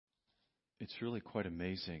It's really quite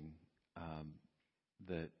amazing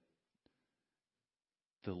that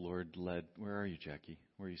the Lord led. Where are you, Jackie?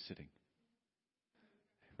 Where are you sitting?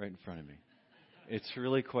 Right in front of me. It's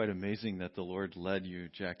really quite amazing that the Lord led you,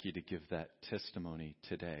 Jackie, to give that testimony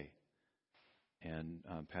today. And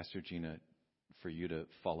Pastor Gina, for you to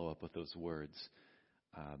follow up with those words.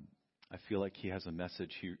 I feel like he has a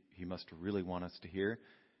message he must really want us to hear.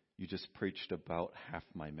 You just preached about half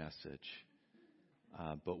my message.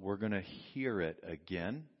 But we're going to hear it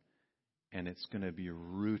again, and it's going to be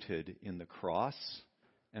rooted in the cross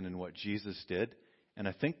and in what Jesus did. And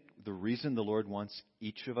I think the reason the Lord wants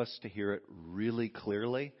each of us to hear it really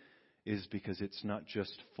clearly is because it's not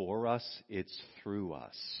just for us, it's through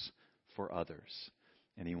us for others.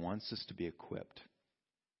 And he wants us to be equipped.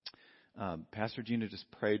 Pastor Gina just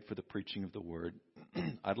prayed for the preaching of the word.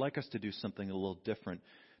 I'd like us to do something a little different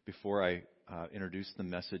before I introduce the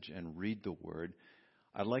message and read the word.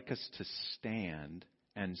 I'd like us to stand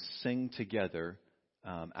and sing together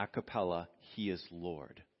a cappella, He is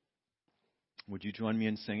Lord. Would you join me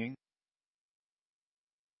in singing?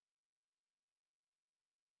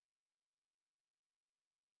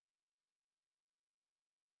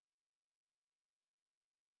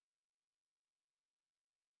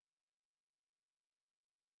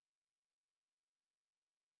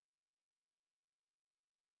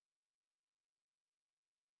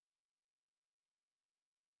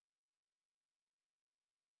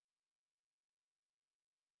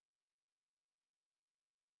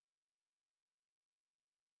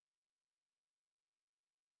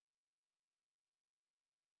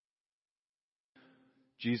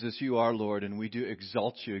 Jesus, you are Lord, and we do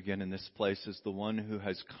exalt you again in this place as the one who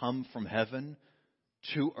has come from heaven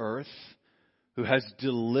to earth, who has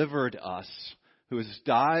delivered us, who has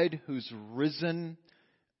died, who's risen,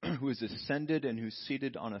 who is ascended, and who's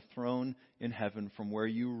seated on a throne in heaven from where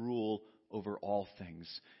you rule over all things.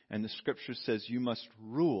 And the scripture says you must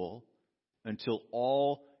rule until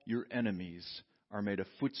all your enemies are made a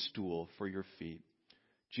footstool for your feet.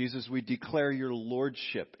 Jesus, we declare your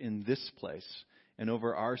lordship in this place and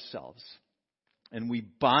over ourselves. And we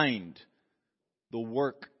bind the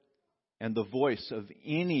work and the voice of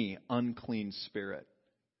any unclean spirit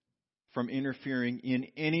from interfering in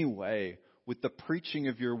any way with the preaching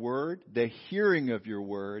of your word, the hearing of your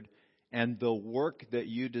word, and the work that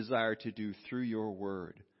you desire to do through your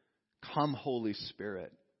word. Come, Holy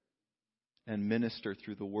Spirit, and minister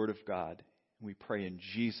through the word of God. We pray in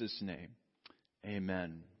Jesus' name.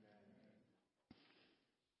 Amen.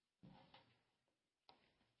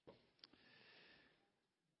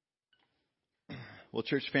 Well,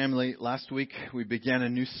 church family, last week we began a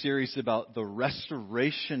new series about the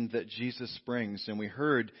restoration that Jesus brings. And we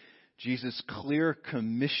heard Jesus' clear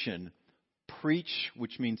commission, preach,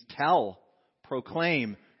 which means tell,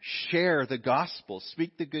 proclaim, share the gospel,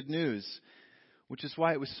 speak the good news. Which is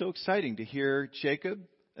why it was so exciting to hear Jacob,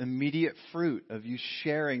 immediate fruit of you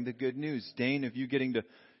sharing the good news. Dane, of you getting to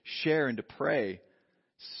share and to pray.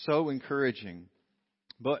 So encouraging.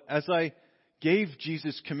 But as I gave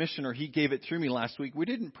Jesus' commission, or he gave it through me last week, we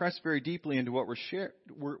didn't press very deeply into what we're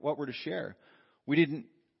to share. We didn't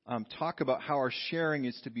talk about how our sharing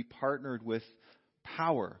is to be partnered with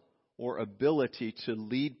power or ability to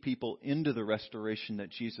lead people into the restoration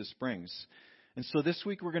that Jesus brings. And so this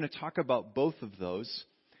week we're going to talk about both of those.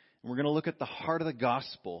 And we're going to look at the heart of the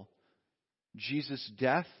gospel, Jesus'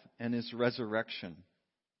 death and his resurrection.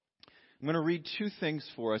 I'm going to read two things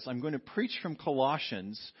for us. I'm going to preach from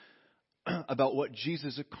Colossians about what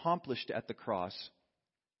Jesus accomplished at the cross.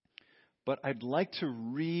 But I'd like to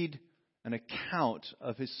read an account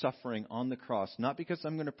of his suffering on the cross, not because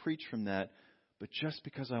I'm going to preach from that, but just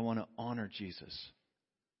because I want to honor Jesus.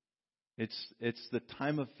 It's the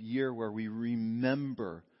time of year where we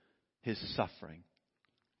remember his suffering.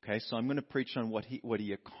 Okay, so I'm going to preach on what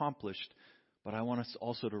he accomplished, but I want us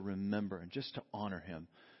also to remember and just to honor him.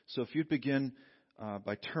 So if you'd begin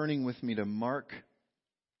by turning with me to Mark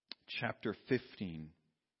chapter 15.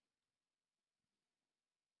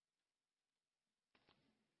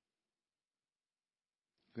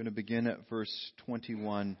 I'm going to begin at verse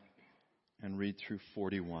 21 and read through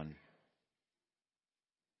 41.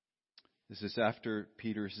 This is after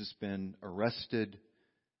Peter has been arrested.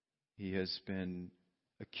 He has been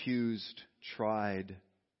accused, tried,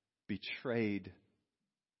 betrayed,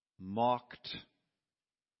 mocked,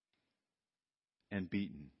 and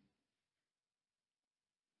beaten.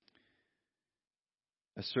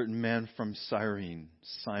 A certain man from Cyrene,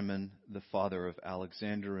 Simon, the father of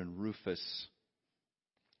Alexander and Rufus.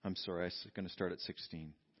 I'm going to start at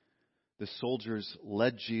 16. The soldiers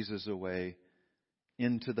led Jesus away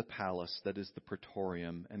into the palace that is the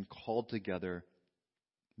praetorium and called together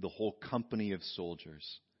the whole company of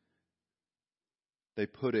soldiers. They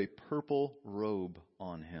put a purple robe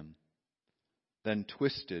on him, then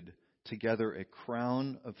twisted together a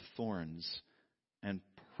crown of thorns and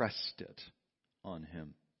pressed it on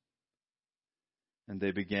him. And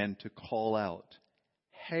they began to call out,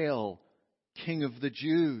 "Hail, King of the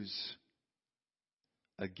Jews!"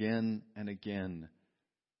 Again and again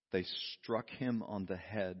they struck him on the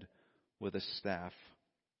head with a staff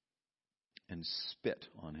and spit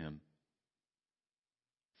on him.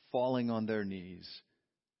 Falling on their knees,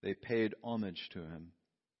 they paid homage to him.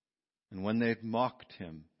 And when they had mocked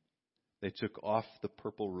him, they took off the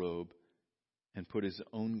purple robe and put his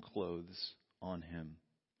own clothes on him.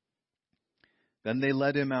 Then they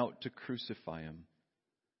led him out to crucify him.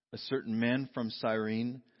 A certain man from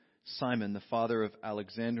Cyrene, Simon, the father of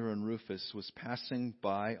Alexander and Rufus, was passing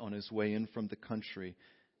by on his way in from the country,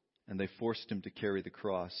 and they forced him to carry the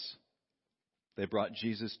cross. They brought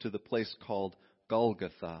Jesus to the place called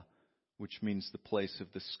Golgotha, which means the place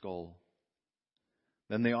of the skull.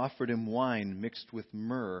 Then they offered him wine mixed with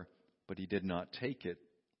myrrh, but he did not take it.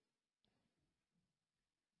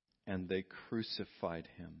 And they crucified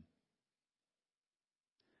him.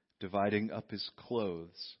 Dividing up his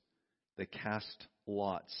clothes, they cast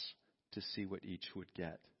lots to see what each would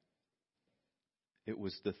get. It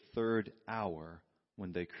was the 3rd hour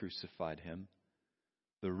when they crucified him.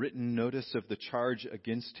 The written notice of the charge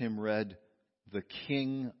against him read, "The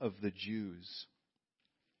King of the Jews."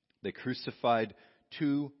 They crucified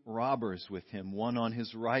 2 robbers with him, one on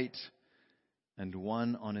his right and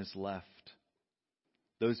one on his left.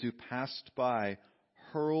 Those who passed by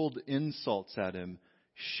hurled insults at him,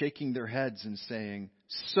 shaking their heads and saying,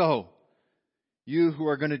 "So, you who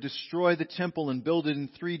are going to destroy the temple and build it in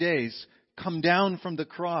 3 days, come down from the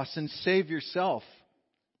cross and save yourself."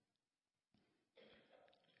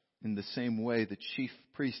 In the same way, the chief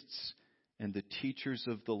priests and the teachers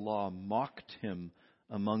of the law mocked him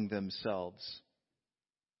among themselves.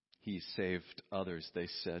 "He saved others," they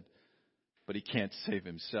said, "but he can't save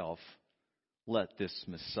himself. Let this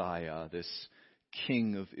Messiah, this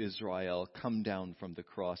King of Israel, come down from the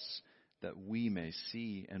cross that we may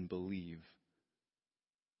see and believe."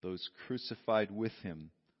 Those crucified with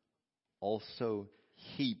him also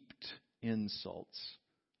heaped insults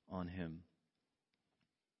on him.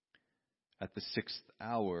 At the 6th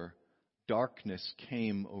hour, darkness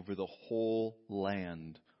came over the whole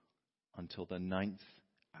land until the 9th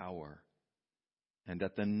hour. And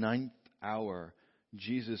at the 9th hour,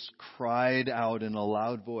 Jesus cried out in a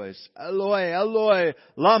loud voice, "Eloi, Eloi,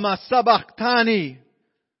 lama sabachthani,"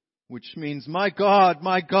 which means, my God,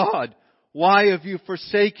 why have you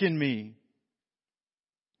forsaken me?"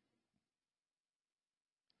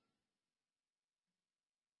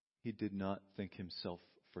 He did not think himself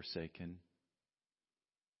forsaken.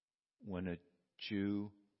 When a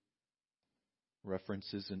Jew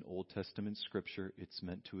references an Old Testament scripture, it's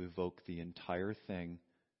meant to evoke the entire thing.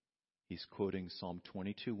 He's quoting Psalm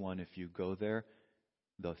 22:1. If you go there,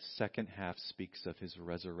 the second half speaks of his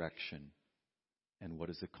resurrection and what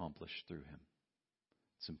is accomplished through him.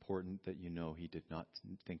 It's important that you know he did not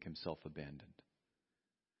think himself abandoned.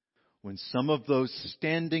 When some of those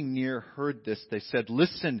standing near heard this, they said,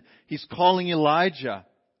 "Listen, he's calling Elijah."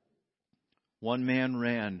 One man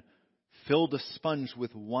ran, filled a sponge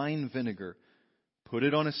with wine vinegar, put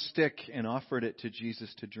it on a stick, and offered it to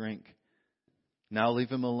Jesus to drink. "Now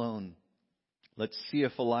leave him alone. Let's see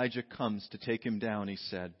if Elijah comes to take him down," he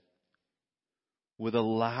said. With a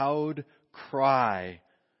loud cry,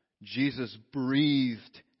 Jesus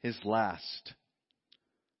breathed his last.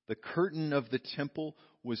 The curtain of the temple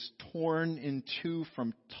was torn in two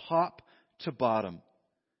from top to bottom.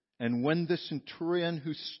 And when the centurion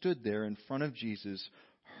who stood there in front of Jesus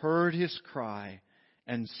heard his cry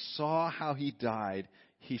and saw how he died,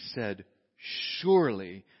 he said,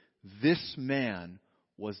 "Surely this man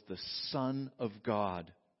was the Son of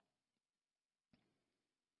God."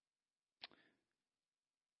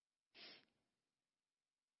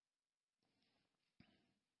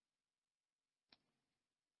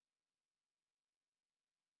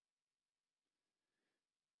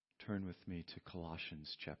 Turn with me to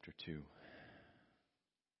Colossians chapter 2.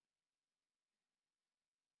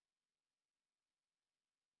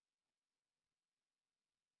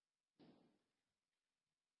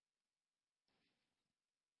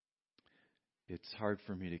 It's hard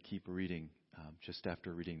for me to keep reading just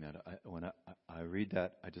after reading that. When I read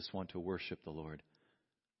that, I just want to worship the Lord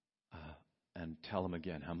and tell Him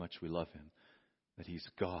again how much we love Him, that He's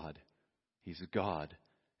God. He's God,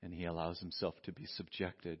 and He allows Himself to be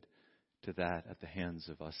subjected to that at the hands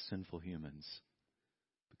of us sinful humans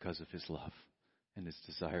because of His love and His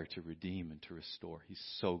desire to redeem and to restore. He's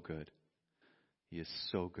so good. He is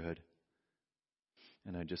so good.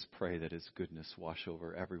 And I just pray that His goodness wash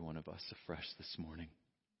over every one of us afresh this morning.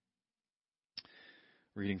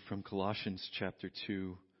 Reading from Colossians chapter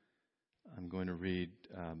 2, I'm going to read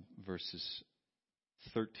verses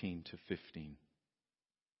 13 to 15.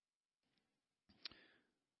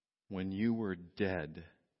 When you were dead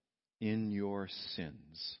in your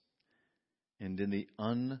sins and in the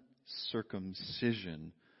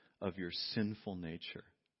uncircumcision of your sinful nature,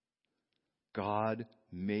 God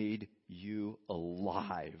made you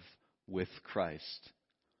alive with Christ.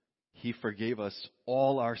 He forgave us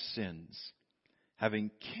all our sins,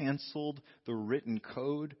 having canceled the written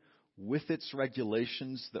code with its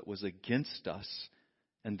regulations that was against us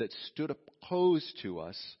and that stood opposed to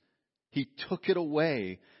us. He took it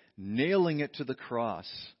away, nailing it to the cross,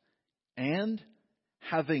 and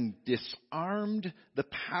having disarmed the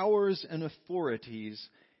powers and authorities,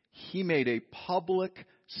 He made a public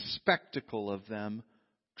spectacle of them,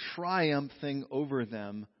 triumphing over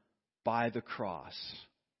them by the cross.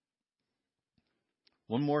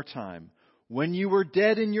 One more time. When you were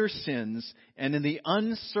dead in your sins and in the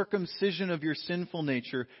uncircumcision of your sinful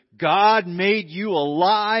nature, God made you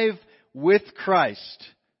alive with Christ.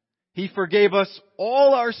 He forgave us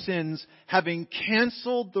all our sins, having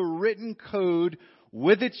canceled the written code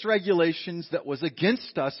with its regulations that was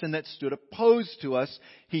against us and that stood opposed to us.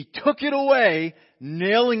 He took it away,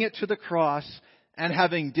 nailing it to the cross, and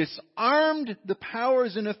having disarmed the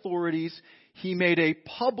powers and authorities, He made a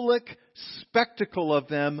public spectacle of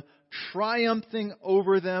them, triumphing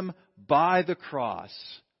over them by the cross.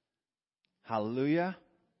 Hallelujah.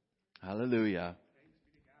 Hallelujah.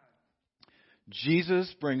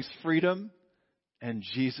 Jesus brings freedom and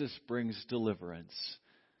Jesus brings deliverance.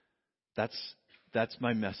 That's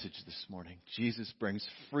my message this morning. Jesus brings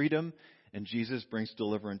freedom and Jesus brings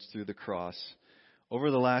deliverance through the cross.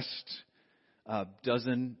 Over the last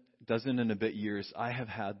dozen and a bit years, I have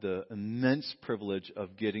had the immense privilege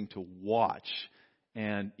of getting to watch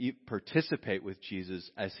and participate with Jesus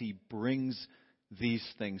as He brings these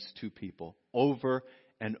things to people over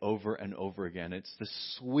and over and over again. It's the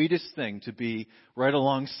sweetest thing to be right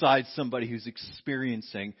alongside somebody who's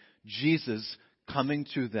experiencing Jesus coming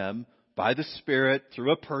to them by the Spirit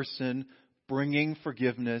through a person, bringing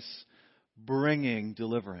forgiveness, bringing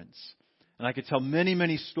deliverance. And I could tell many,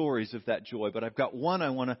 many stories of that joy, but I've got one I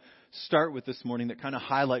want to start with this morning that kind of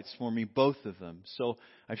highlights for me both of them. So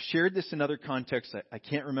I've shared this in other contexts. I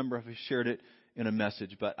can't remember if I shared it in a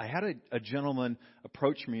message, but I had a gentleman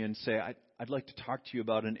approach me and say, I'd like to talk to you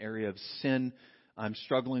about an area of sin I'm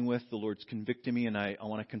struggling with. The Lord's convicting me and I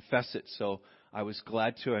want to confess it. So I was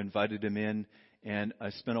glad to. I invited him in and I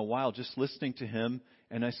spent a while just listening to him.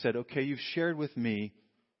 And I said, okay, you've shared with me.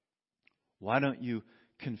 Why don't you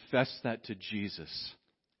confess that to Jesus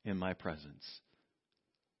in my presence?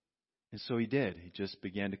 And so he did. He just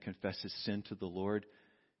began to confess his sin to the Lord.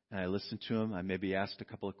 And I listened to him. I maybe asked a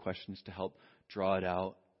couple of questions to help draw it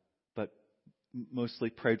out, but mostly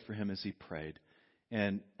prayed for him as he prayed.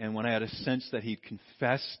 And when I had a sense that he'd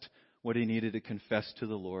confessed what he needed to confess to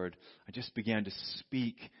the Lord, I just began to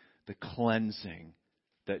speak the cleansing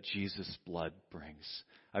that Jesus' blood brings.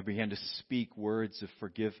 I began to speak words of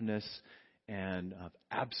forgiveness and of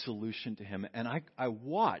absolution to him. And I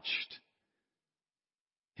watched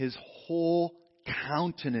his whole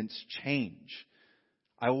countenance change.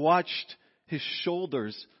 I watched his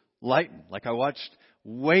shoulders lighten. Like I watched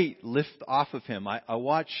weight lift off of him. I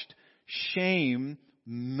watched shame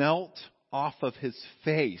melt off of his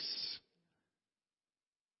face.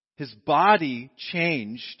 His body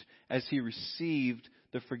changed as he received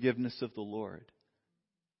the forgiveness of the Lord.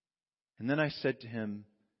 And then I said to him,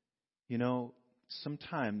 you know,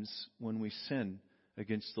 sometimes when we sin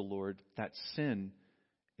against the Lord, that sin,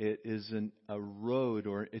 it is a road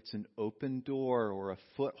or it's an open door or a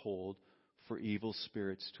foothold for evil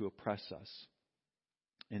spirits to oppress us.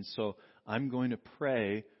 And so I'm going to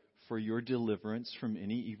pray for your deliverance from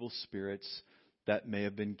any evil spirits that may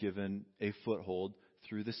have been given a foothold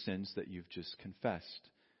through the sins that you've just confessed.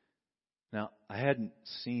 Now, I hadn't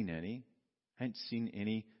seen any. I hadn't seen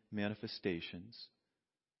any manifestations,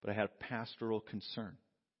 but I had a pastoral concern.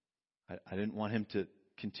 I didn't want him to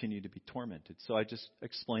continue to be tormented. So I just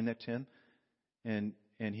explained that to him, and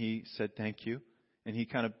he said thank you. And he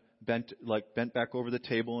kind of bent back over the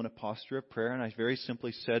table in a posture of prayer, and I very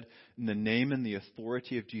simply said, in the name and the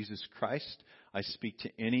authority of Jesus Christ, I speak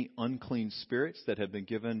to any unclean spirits that have been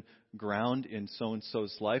given ground in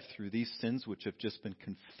so-and-so's life through these sins which have just been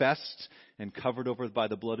confessed and covered over by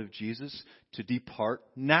the blood of Jesus to depart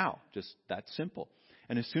now. Just that simple.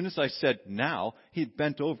 And as soon as I said now, he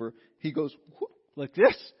bent over. He goes, whoop, like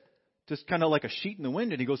this, just kind of like a sheet in the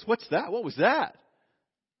wind. And he goes, what's that? What was that?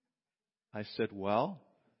 I said, well,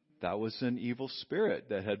 that was an evil spirit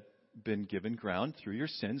that had been given ground through your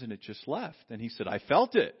sins, and it just left. And he said, I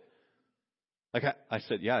felt it. Like I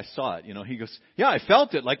said, yeah, I saw it. He goes, yeah, I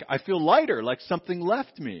felt it. Like I feel lighter, like something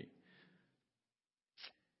left me.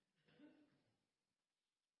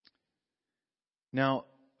 Now,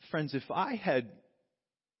 friends, if I had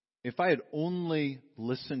only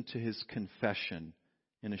listened to his confession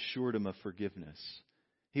and assured him of forgiveness,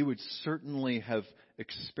 he would certainly have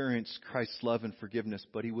experienced Christ's love and forgiveness,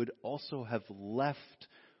 but he would also have left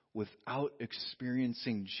without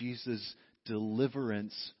experiencing Jesus'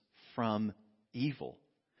 deliverance from evil.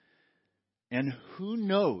 And who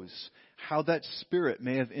knows how that spirit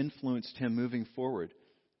may have influenced him moving forward.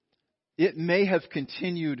 It may have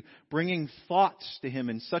continued bringing thoughts to him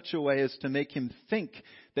in such a way as to make him think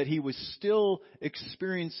that he was still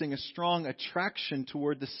experiencing a strong attraction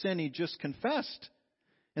toward the sin he just confessed.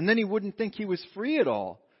 And then he wouldn't think he was free at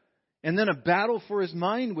all. And then a battle for his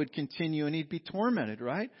mind would continue and he'd be tormented,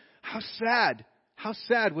 right? How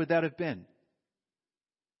sad would that have been?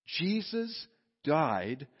 Jesus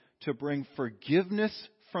died to bring forgiveness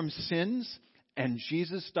from sins, and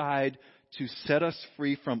Jesus died to set us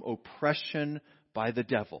free from oppression by the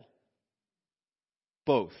devil.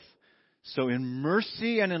 Both. So in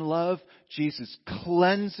mercy and in love, Jesus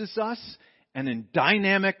cleanses us, and in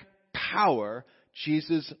dynamic power,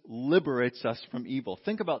 Jesus liberates us from evil.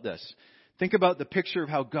 Think about this. Think about the picture of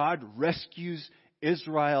how God rescues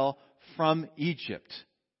Israel from Egypt.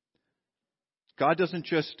 God doesn't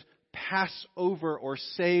just pass over or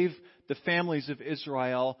save the families of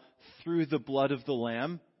Israel through the blood of the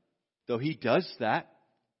Lamb, though He does that.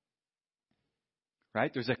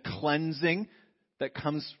 Right? There's a cleansing that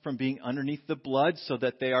comes from being underneath the blood so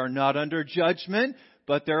that they are not under judgment,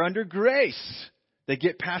 but they're under grace. They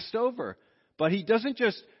get passed over. But He doesn't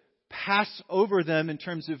just pass over them in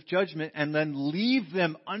terms of judgment and then leave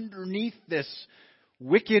them underneath this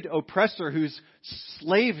wicked oppressor who's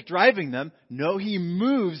slave driving them. No, He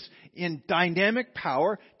moves in dynamic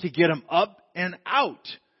power to get them up and out.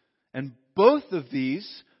 And both of these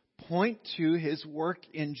point to His work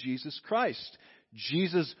in Jesus Christ.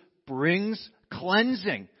 Jesus brings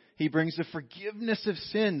cleansing. He brings the forgiveness of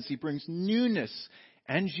sins. He brings newness.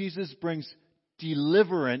 And Jesus brings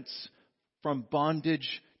deliverance from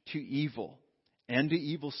bondage to evil and to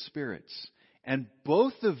evil spirits. And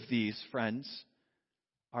both of these, friends,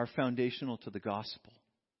 are foundational to the gospel.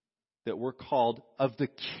 That we're called of the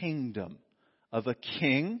kingdom, of a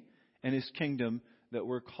king and his kingdom that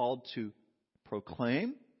we're called to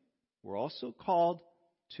proclaim. We're also called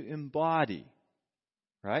to embody.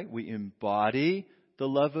 Right? We embody the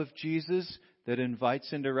love of Jesus that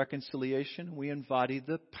invites into reconciliation. We embody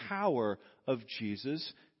the power of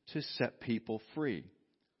Jesus to set people free.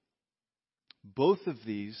 Both of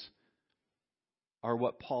these are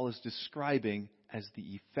what Paul is describing as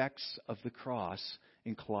the effects of the cross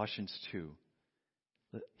in Colossians 2.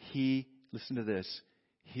 Listen to this,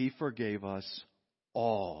 He forgave us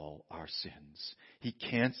all our sins. He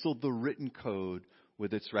canceled the written code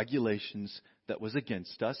with its regulations that was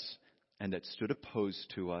against us and that stood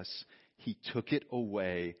opposed to us. He took it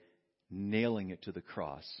away, nailing it to the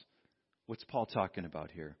cross. What's Paul talking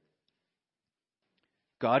about here?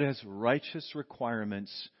 God has righteous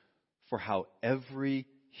requirements for how every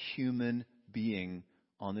human being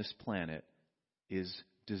on this planet is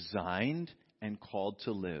designed and called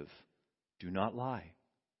to live. Do not lie.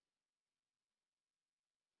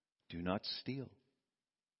 Do not steal.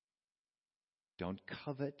 Don't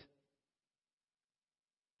covet.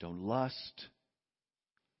 Don't lust.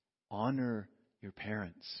 Honor your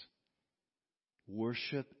parents.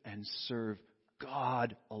 Worship and serve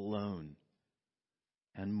God alone.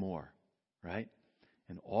 And more, right?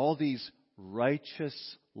 And all these righteous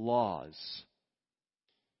laws,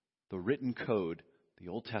 the written code, the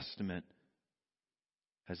Old Testament,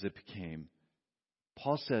 as it became,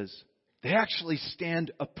 Paul says, they actually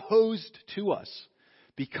stand opposed to us.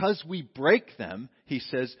 Because we break them, he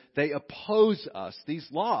says, they oppose us. These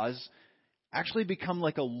laws actually become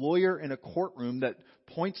like a lawyer in a courtroom that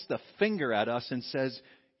points the finger at us and says,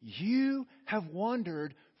 you have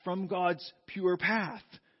wandered from God's pure path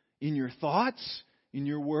in your thoughts, in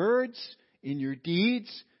your words, in your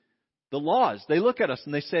deeds. The laws. They look at us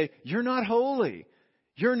and they say, you're not holy.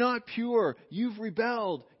 You're not pure. You've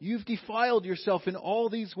rebelled. You've defiled yourself in all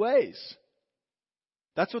these ways.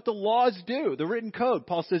 That's what the laws do. The written code.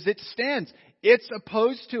 Paul says it stands. It's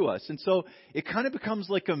opposed to us. And so it kind of becomes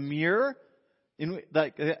like a mirror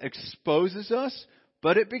that exposes us,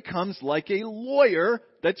 but it becomes like a lawyer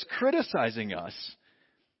that's criticizing us.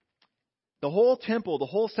 The whole temple, the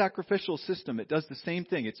whole sacrificial system, it does the same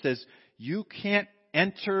thing. It says, you can't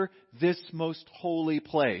enter this most holy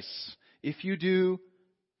place. If you do,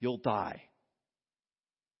 you'll die.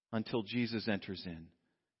 Until Jesus enters in.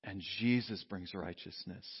 And Jesus brings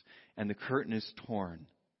righteousness. And the curtain is torn.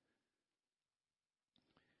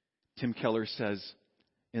 Tim Keller says,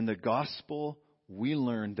 in the gospel, we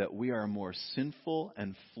learn that we are more sinful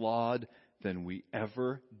and flawed than we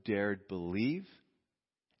ever dared believe.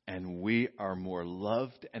 And we are more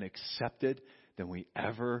loved and accepted than we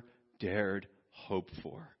ever dared hope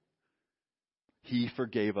for. He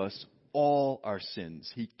forgave us all our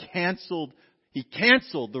sins. He canceled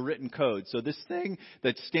the written code. So this thing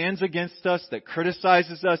that stands against us, that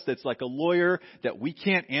criticizes us, that's like a lawyer that we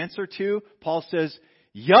can't answer to, Paul says,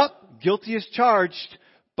 yup, guilty as charged,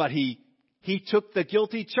 but he took the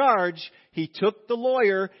guilty charge, he took the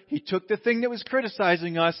lawyer, he took the thing that was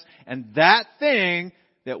criticizing us, and that thing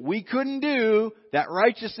that we couldn't do, that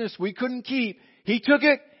righteousness we couldn't keep, he took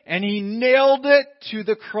it and he nailed it to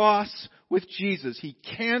the cross with Jesus. He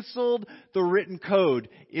canceled the written code.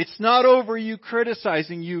 It's not over you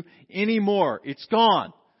criticizing you anymore. It's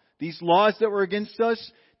gone. These laws that were against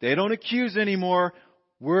us, they don't accuse anymore.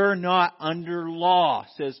 We're not under law,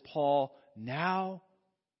 says Paul. Now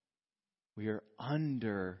we are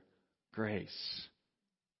under grace.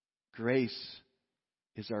 Grace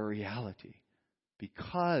is our reality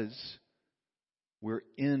because we're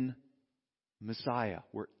in Messiah.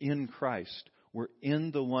 We're in Christ. We're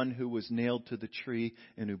in the one who was nailed to the tree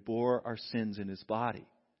and who bore our sins in his body.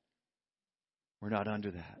 We're not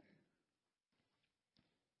under that.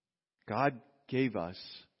 God gave us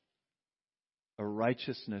a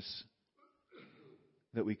righteousness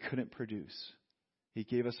that we couldn't produce. He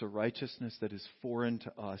gave us a righteousness that is foreign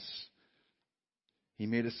to us. He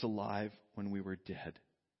made us alive when we were dead.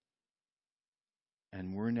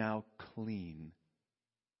 And we're now clean.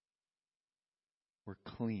 We're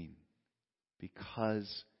clean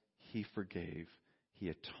because he forgave, he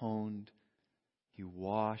atoned, he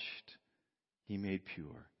washed, he made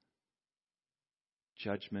pure.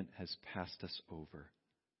 Judgment has passed us over.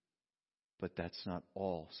 But that's not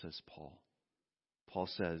all, says Paul. Paul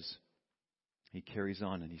says, he carries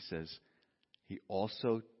on and he says, he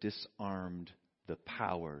also disarmed the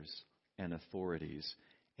powers and authorities,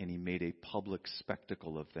 and he made a public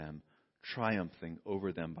spectacle of them, triumphing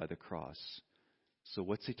over them by the cross. So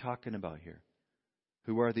what's he talking about here?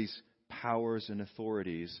 Who are these powers and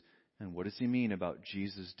authorities, and what does he mean about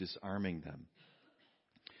Jesus disarming them?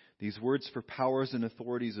 These words for powers and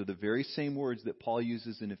authorities are the very same words that Paul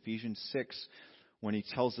uses in Ephesians 6 when he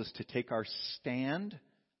tells us to take our stand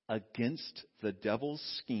against the devil's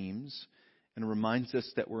schemes and reminds us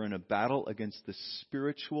that we're in a battle against the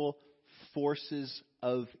spiritual forces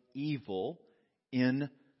of evil in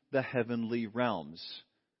the heavenly realms.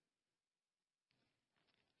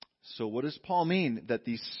 So what does Paul mean that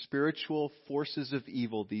these spiritual forces of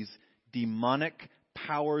evil, these demonic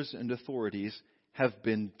powers and authorities have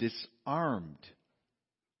been disarmed?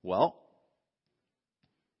 Well,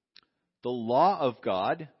 the law of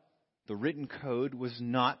God, the written code, was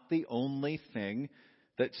not the only thing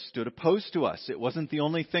that stood opposed to us. It wasn't the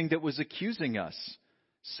only thing that was accusing us.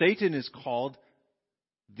 Satan is called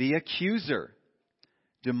the accuser.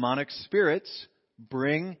 Demonic spirits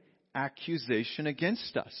bring accusation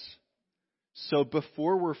against us. So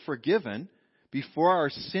before we're forgiven, before our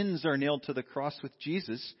sins are nailed to the cross with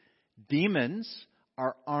Jesus, demons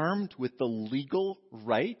are armed with the legal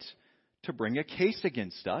right to bring a case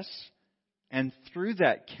against us, and through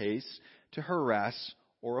that case to harass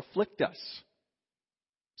or afflict us.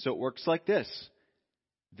 So it works like this.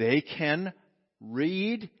 They can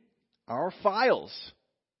read our files.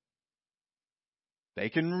 They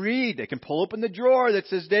can pull open the drawer that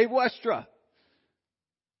says Dave Westra.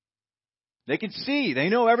 They can see, they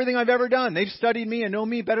know everything I've ever done. They've studied me and know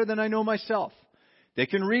me better than I know myself. They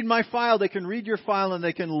can read my file, they can read your file, and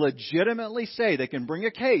they can legitimately say, they can bring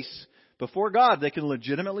a case before God. They can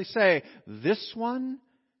legitimately say, this one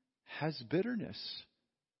has bitterness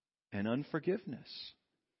and unforgiveness.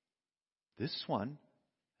 This one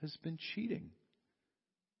has been cheating.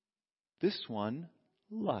 This one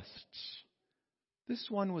lusts. This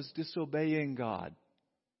one was disobeying God.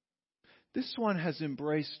 This one has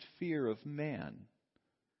embraced fear of man.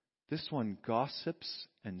 This one gossips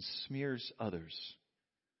and smears others.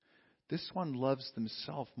 This one loves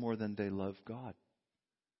themselves more than they love God.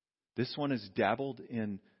 This one has dabbled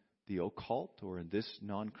in the occult or in this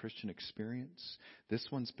non-Christian experience. This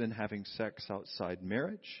one's been having sex outside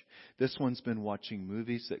marriage. This one's been watching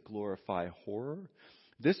movies that glorify horror.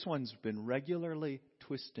 This one's been regularly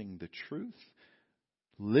twisting the truth.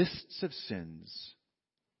 Lists of sins,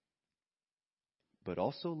 but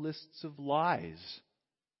also lists of lies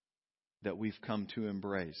that we've come to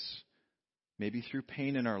embrace. Maybe through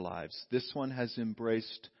pain in our lives. This one has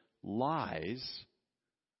embraced lies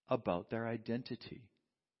about their identity.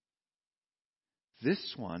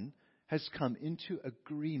 This one has come into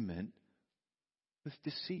agreement with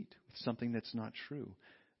deceit, with something that's not true.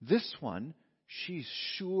 This one, she's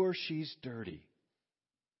sure she's dirty.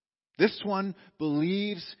 This one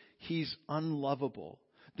believes he's unlovable.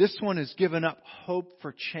 This one has given up hope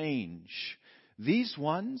for change. These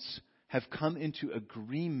ones have come into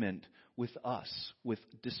agreement with us, with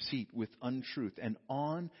deceit, with untruth, and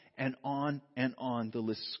on and on and on the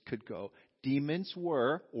list could go. Demons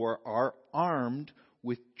were or are armed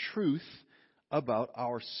with truth about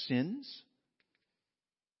our sins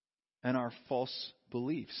and our false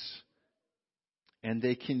beliefs. And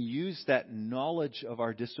they can use that knowledge of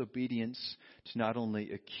our disobedience to not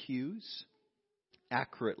only accuse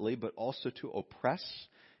accurately, but also to oppress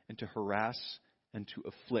and to harass and to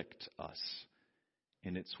afflict us.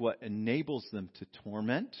 And it's what enables them to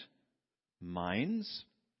torment minds.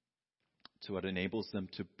 It's what enables them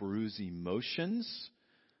to bruise emotions.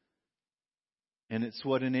 And it's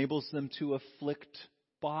what enables them to afflict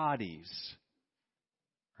bodies.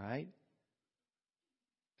 Right?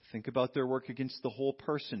 Think about their work against the whole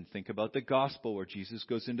person. Think about the gospel where Jesus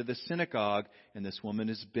goes into the synagogue and this woman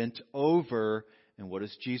is bent over. And what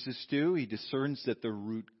does Jesus do? He discerns that the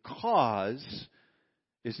root cause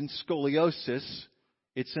isn't scoliosis.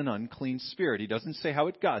 It's an unclean spirit. He doesn't say how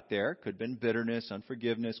it got there. Could have been bitterness,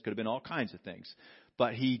 unforgiveness, could have been all kinds of things.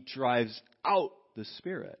 But he drives out the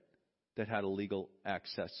spirit that had a legal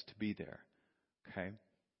access to be there. Okay?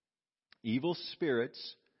 Evil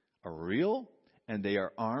spirits are real, and they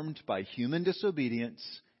are armed by human disobedience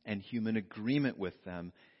and human agreement with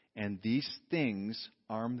them. And these things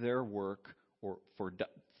arm their work or for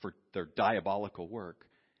their diabolical work.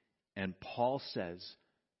 And Paul says,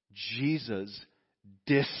 Jesus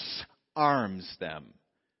disarms them.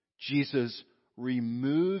 Jesus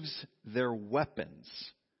removes their weapons.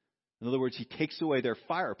 In other words, he takes away their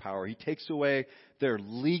firepower. He takes away their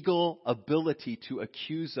legal ability to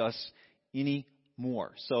accuse us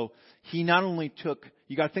anymore. So he not only took,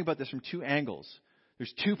 you got to think about this from two angles.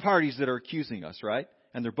 There's two parties that are accusing us, right?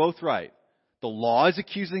 And they're both right. The law is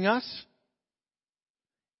accusing us,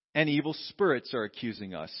 and evil spirits are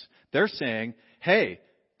accusing us. They're saying, hey,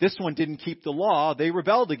 this one didn't keep the law. They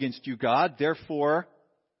rebelled against you, God. Therefore,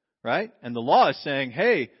 right? And the law is saying,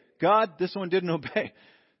 hey, God, this one didn't obey.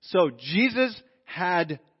 So Jesus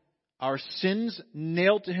had our sins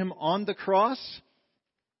nailed to him on the cross.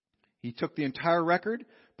 He took the entire record.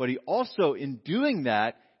 But he also, in doing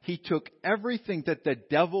that, he took everything that the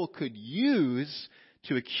devil could use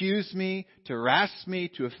to accuse me, to harass me,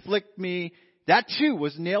 to afflict me. That too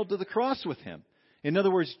was nailed to the cross with him. In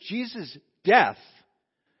other words, Jesus' death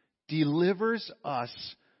delivers us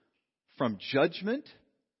from judgment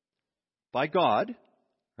by God,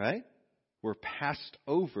 right? We're passed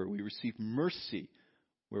over. We receive mercy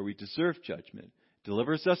where we deserve judgment.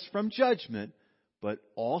 Delivers us from judgment, but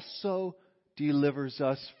also delivers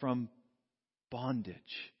us from bondage,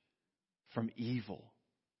 from evil.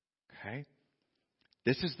 Okay?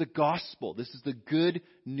 This is the gospel. This is the good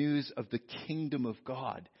news of the kingdom of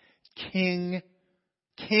God. King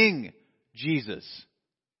Jesus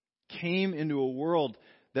came into a world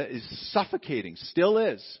that is suffocating, still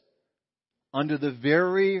is, under the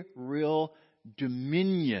very real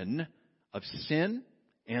dominion of sin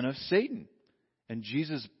and of Satan. And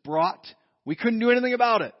Jesus we couldn't do anything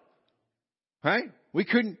about it. Right? We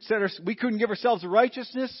couldn't give ourselves the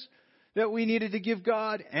righteousness that we needed to give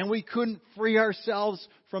God, and we couldn't free ourselves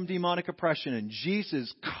from demonic oppression. And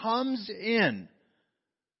Jesus comes in,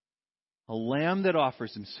 a lamb that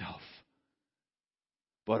offers himself,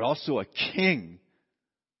 but also a king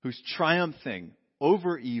who's triumphing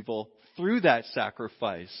over evil through that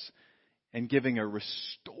sacrifice and creating a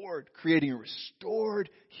restored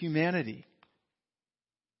humanity,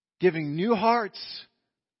 giving new hearts,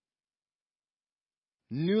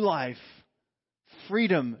 new life,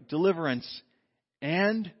 freedom, deliverance,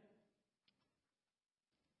 and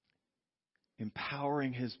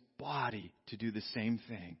empowering his body to do the same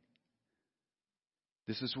thing.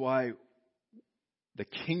 This is why The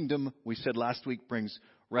kingdom, we said last week, brings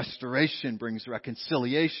restoration, brings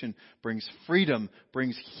reconciliation, brings freedom,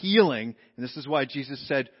 brings healing. And this is why Jesus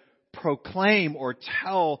said, proclaim or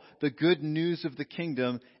tell the good news of the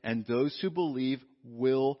kingdom, and those who believe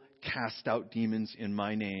will cast out demons in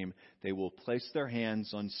my name. They will place their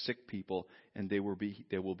hands on sick people, and they will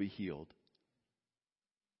be healed.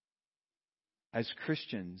 As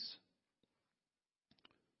Christians,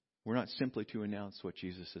 we're not simply to announce what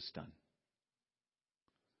Jesus has done.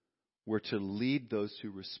 We're to lead those who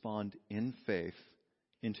respond in faith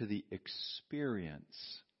into the experience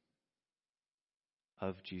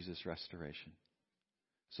of Jesus' restoration.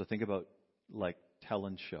 So think about like tell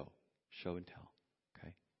and show. Show and tell.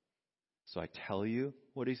 Okay? So I tell you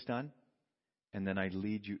what he's done, and then I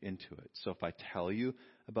lead you into it. So if I tell you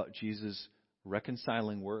about Jesus'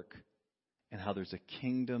 reconciling work and how there's a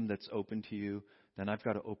kingdom that's open to you, then I've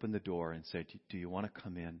got to open the door and say, do you want to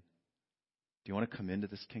come in? Do you want to come into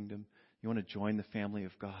this kingdom? You want to join the family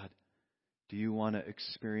of God? Do you want to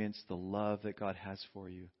experience the love that God has for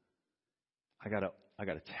you? I got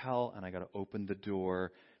to tell, and I got to open the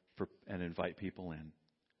door and invite people in.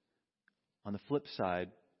 On the flip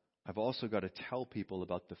side, I've also got to tell people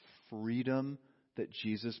about the freedom that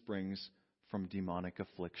Jesus brings from demonic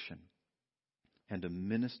affliction, and to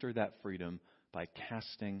minister that freedom by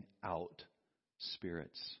casting out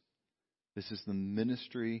spirits. This is the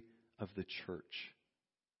ministry of the church.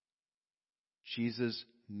 Jesus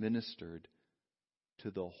ministered to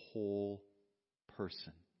the whole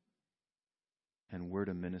person. And we're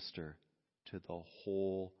to minister to the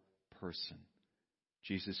whole person.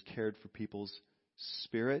 Jesus cared for people's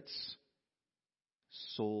spirits,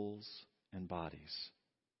 souls, and bodies.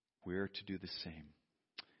 We're to do the same.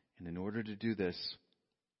 And in order to do this,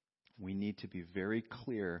 we need to be very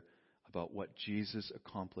clear about what Jesus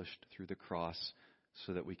accomplished through the cross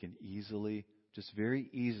so that we can easily, just very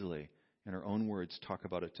easily, in our own words, talk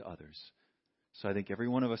about it to others. So I think every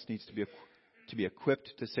one of us needs to be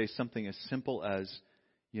equipped to say something as simple as,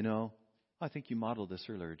 I think you modeled this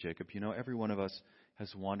earlier, Jacob. Every one of us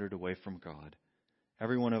has wandered away from God.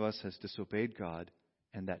 Every one of us has disobeyed God,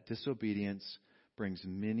 and that disobedience brings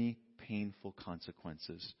many painful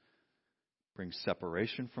consequences. It brings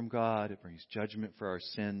separation from God. It brings judgment for our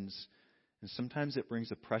sins. And sometimes it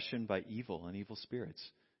brings oppression by evil and evil spirits.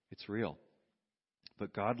 It's real.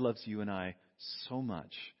 But God loves you and I so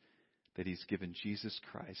much that He's given Jesus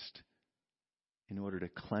Christ in order to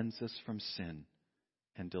cleanse us from sin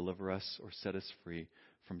and deliver us or set us free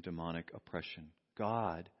from demonic oppression.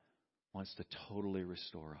 God wants to totally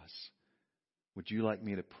restore us. Would you like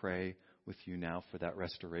me to pray with you now for that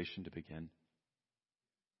restoration to begin?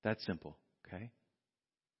 That's simple, okay?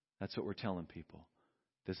 That's what we're telling people.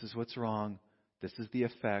 This is what's wrong. This is the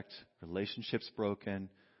effect. Relationship's broken.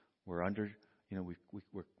 We're under,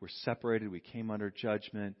 we're separated. We came under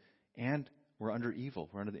judgment, and we're under evil.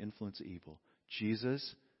 We're under the influence of evil.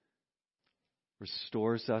 Jesus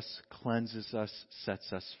restores us, cleanses us,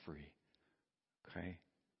 sets us free. Okay?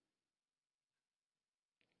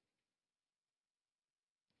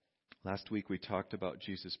 Last week we talked about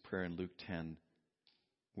Jesus' prayer in Luke 10,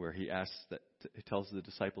 where he tells the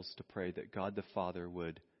disciples to pray that God the Father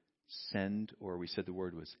would send, or we said the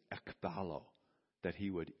word was ekbalo, that He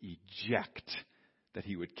would eject, that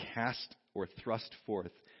He would cast or thrust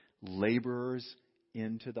forth laborers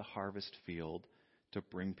into the harvest field to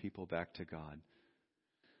bring people back to God.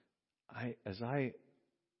 As I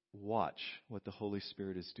watch what the Holy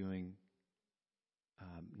Spirit is doing,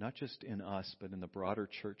 not just in us, but in the broader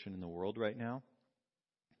church and in the world right now,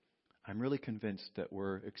 I'm really convinced that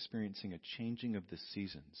we're experiencing a changing of the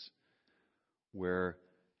seasons, where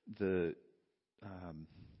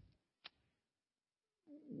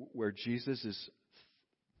where Jesus is,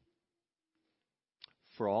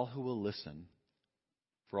 for all who will listen,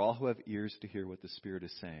 for all who have ears to hear what the Spirit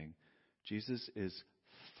is saying, Jesus is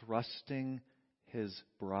thrusting His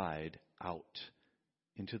bride out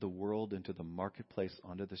into the world, into the marketplace,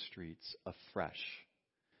 onto the streets afresh.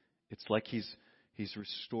 It's like He's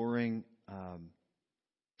restoring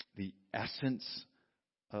the essence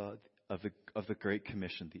of the Great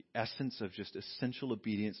Commission, the essence of just essential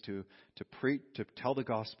obedience to preach, to tell the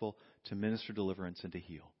gospel, to minister deliverance, and to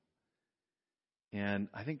heal. And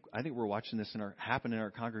I think we're watching this happen in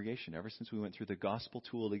our congregation. Ever since we went through the gospel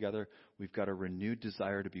tool together, we've got a renewed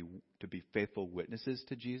desire to be faithful witnesses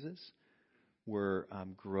to Jesus. We're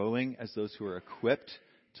growing as those who are equipped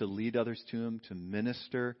to lead others to Him, to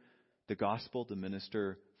minister the gospel, to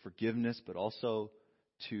minister forgiveness, but also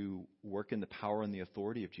to work in the power and the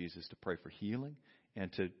authority of Jesus, to pray for healing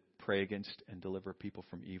and to pray against and deliver people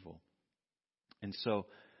from evil. And so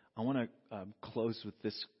I want to close with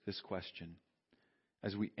this question.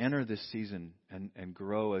 As we enter this season and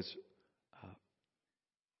grow as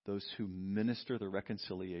those who minister the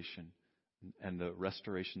reconciliation and the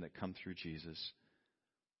restoration that come through Jesus,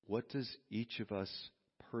 what does each of us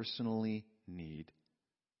personally need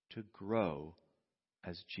to grow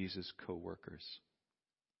as Jesus co-workers?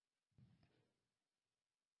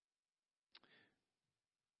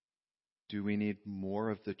 Do we need more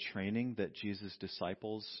of the training that Jesus'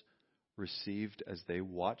 disciples received as they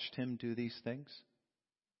watched him do these things?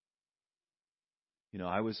 You know,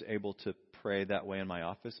 I was able to pray that way in my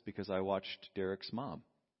office because I watched Derek's mom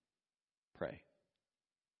pray.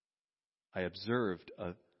 I observed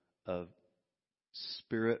a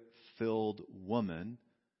spirit-filled woman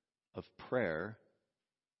of prayer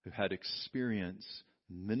who had experience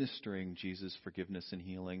ministering Jesus' forgiveness and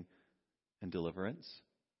healing and deliverance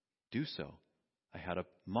do so. I had a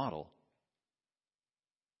model.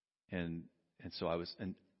 And so I was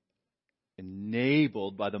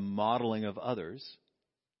enabled by the modeling of others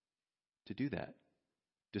to do that.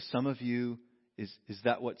 Do some of you, is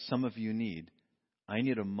that what some of you need? I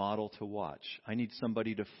need a model to watch. I need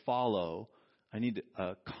somebody to follow. I need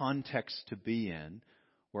a context to be in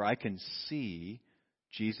where I can see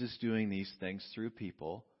Jesus doing these things through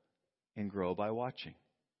people and grow by watching.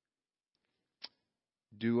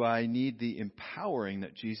 Do I need the empowering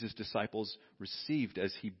that Jesus' disciples received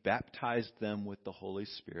as he baptized them with the Holy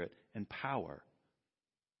Spirit and power?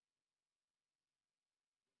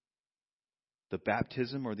 The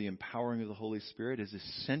baptism or the empowering of the Holy Spirit is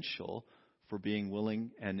essential for being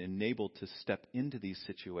willing and enabled to step into these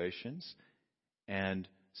situations and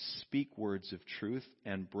speak words of truth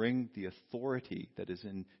and bring the authority that is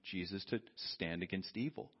in Jesus to stand against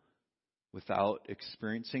evil. Without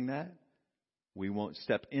experiencing that, we won't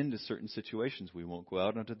step into certain situations. We won't go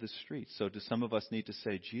out onto the streets. So do some of us need to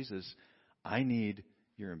say, Jesus, I need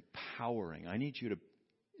your empowering. I need you to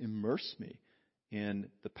immerse me in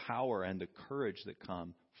the power and the courage that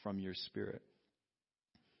come from your Spirit.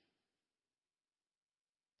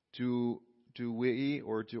 Do we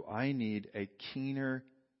or do I need a keener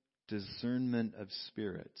discernment of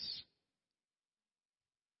spirits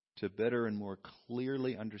to better and more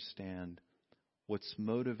clearly understand what's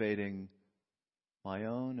motivating my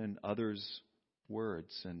own and others'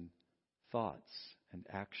 words and thoughts and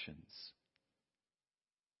actions?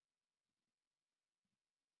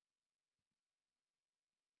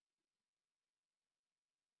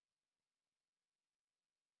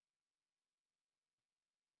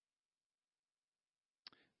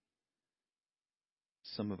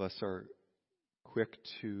 Some of us are quick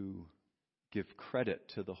to give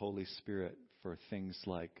credit to the Holy Spirit for things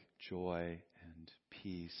like joy and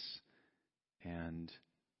peace and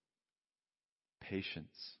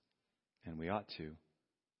patience, and we ought to.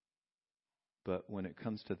 But when it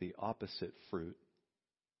comes to the opposite fruit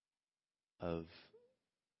of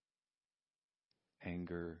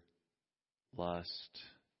anger, lust,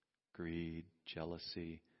 greed,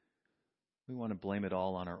 jealousy, we want to blame it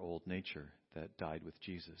all on our old nature that died with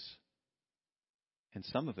Jesus. And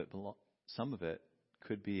some of it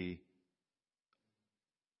could be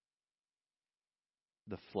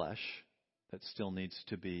the flesh that still needs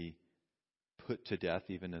to be put to death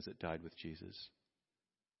even as it died with Jesus.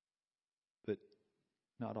 But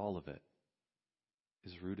not all of it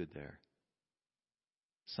is rooted there.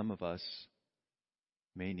 Some of us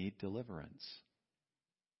may need deliverance.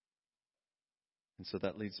 And so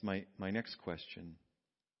that leads my next question.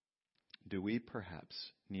 Do we perhaps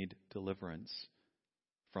need deliverance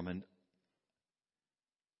from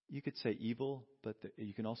you could say evil, but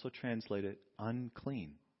you can also translate it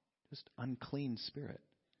unclean, just unclean spirit?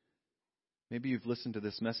 Maybe you've listened to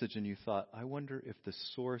this message and you thought, I wonder if the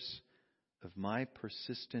source of my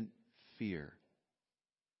persistent fear,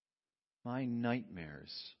 my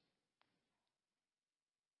nightmares,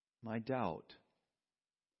 my doubt,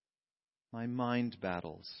 my mind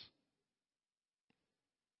battles,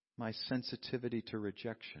 my sensitivity to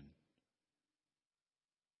rejection,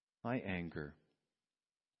 my anger,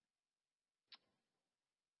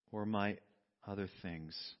 or my other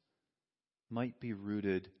things might be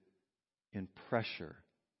rooted in pressure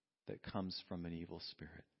that comes from an evil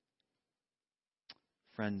spirit.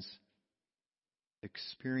 Friends,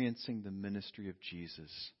 experiencing the ministry of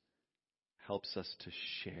Jesus helps us to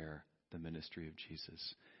share the ministry of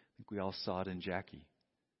Jesus. I think we all saw it in Jackie.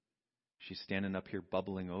 She's standing up here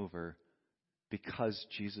bubbling over because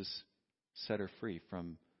Jesus set her free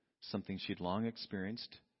from something she'd long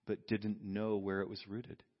experienced but didn't know where it was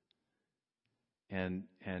rooted. And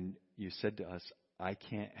you said to us, I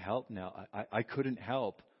can't help now. I couldn't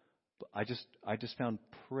help I just found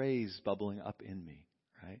praise bubbling up in me,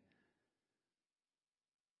 right?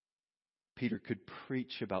 Peter could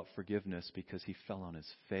preach about forgiveness because he fell on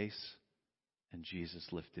his face and Jesus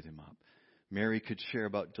lifted him up. Mary could share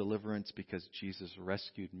about deliverance because Jesus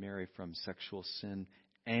rescued Mary from sexual sin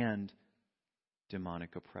and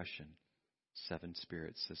demonic oppression. 7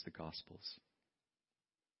 spirits, says the Gospels.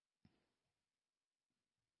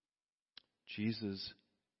 Jesus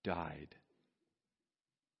died.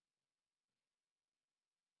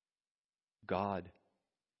 God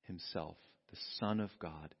himself, the Son of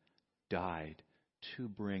God, died to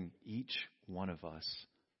bring each one of us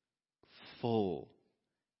full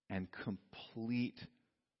and complete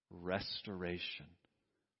restoration,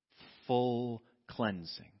 full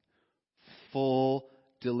cleansing, full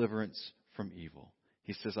deliverance from evil.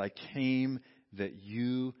 He says, I came that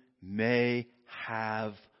you may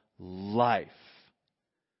have life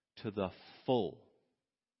to the full.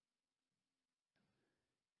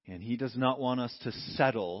 And he does not want us to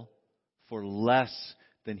settle for less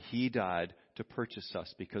than he died to purchase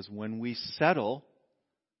us. Because when we settle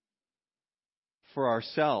for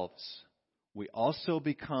ourselves, we also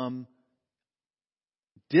become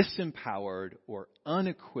disempowered or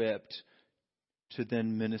unequipped to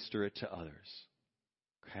then minister it to others.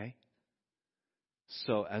 Okay?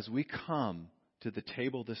 So as we come to the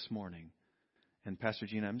table this morning, and Pastor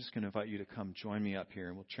Gina, I'm just going to invite you to come join me up here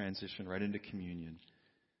and we'll transition right into communion.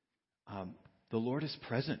 The Lord is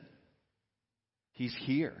present. He's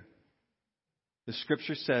here. The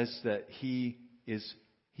Scripture says that He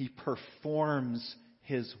performs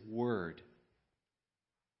His word.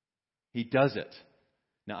 He does it.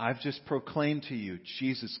 Now, I've just proclaimed to you,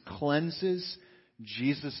 Jesus cleanses,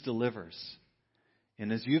 Jesus delivers.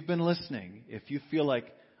 And as you've been listening, if you feel like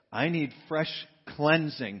I need fresh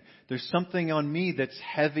cleansing, there's something on me that's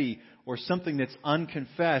heavy or something that's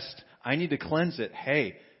unconfessed, I need to cleanse it.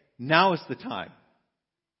 Hey, now is the time.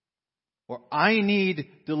 Or I need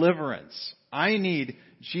deliverance. I need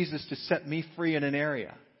Jesus to set me free in an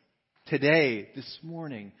area. Today, this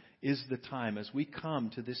morning, is the time. As we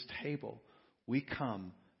come to this table, we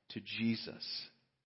come to Jesus.